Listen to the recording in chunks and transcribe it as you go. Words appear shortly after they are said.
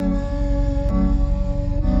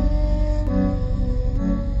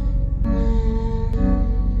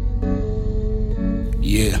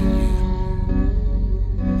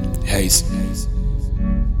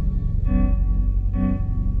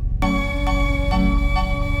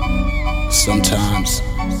Sometimes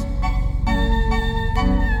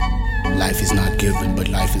life is not given, but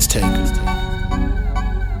life is taken.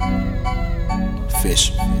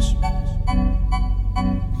 Fish.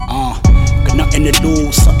 Got nothing to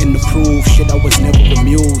lose, something to prove. Shit, I was never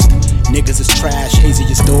amused. Niggas is trash, Hazey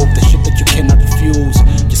is dope, the shit that you cannot refuse.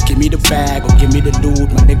 Just give me the bag or give me the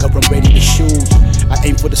loot, my nigga, I'm ready to shoot. I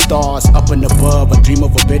aim for the stars, up and above, I dream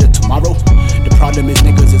of a better tomorrow. The problem is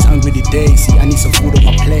niggas is hungry today, see I need some food on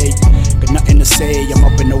my plate. Got nothing to say, I'm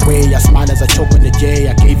up and away, I smile as I choke on the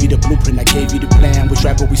J. I gave you the blueprint, I gave you the plan, which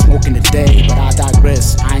rapper we smoking today. But I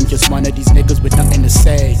digress, I ain't just one of these niggas with nothing to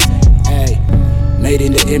say. Hey. Made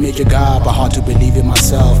in the image of God, but hard to believe in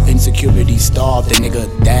myself. Insecurity starved the nigga,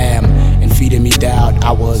 damn, and feeding me doubt.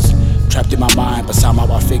 I was trapped in my mind, but somehow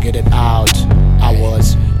I figured it out. I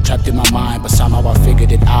was trapped in my mind, but somehow I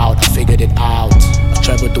figured it out. I figured it out. I've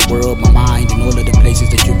traveled the world, my mind, in all of the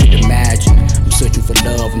places that you could imagine. I'm searching for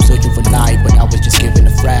love, I'm searching for light, but I was just given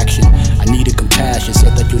a fraction. I needed compassion,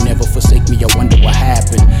 said that you'll never forsake me. I wonder what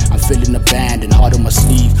happened. I'm feeling abandoned, heart on my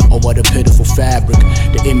sleeve. Oh, what a pitiful fabric.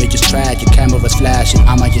 The image is tragic, camera's flashing.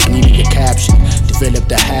 I might just need a caption.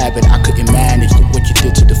 Developed a habit I couldn't manage. Look what you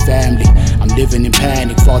did to the family. I'm living in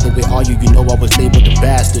panic. Father, where are you? You know I was labeled a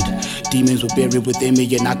bastard. Demons were buried within me,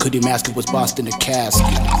 and I couldn't mask it. Was lost in the casket.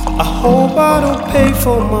 I hope I don't pay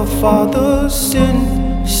for my father's sins.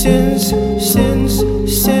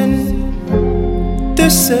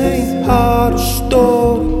 This ain't how the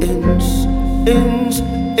story ends.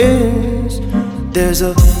 There's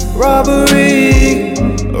a robbery.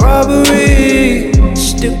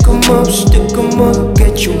 Stick 'em up,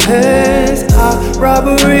 get your hands high.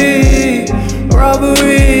 Robbery.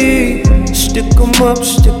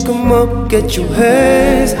 Stick 'em up, get your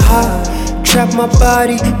hands high. Trap my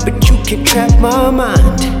body, but you can't trap my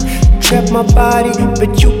mind. Trap my body,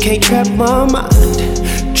 but you can't trap my mind.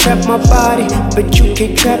 Trap my body, but you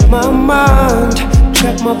can't trap my mind.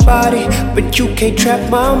 Trap my body, but you can't trap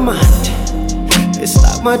my mind. It's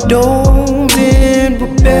like my dome's in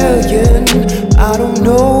rebellion. I don't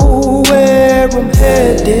know where I'm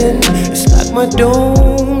heading. It's like my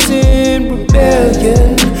dome's in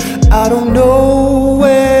rebellion. I don't know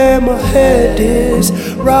where my head is.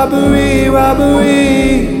 Robbery.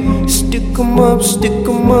 Stick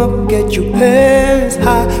 'em up, get your hands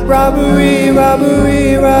high. Robbery.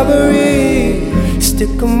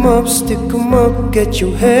 Stick 'em up, get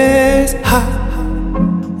your hands high.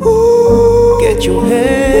 Ooh, get your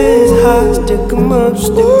hands high. Stick 'em up,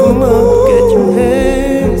 get your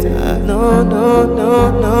hands high. No.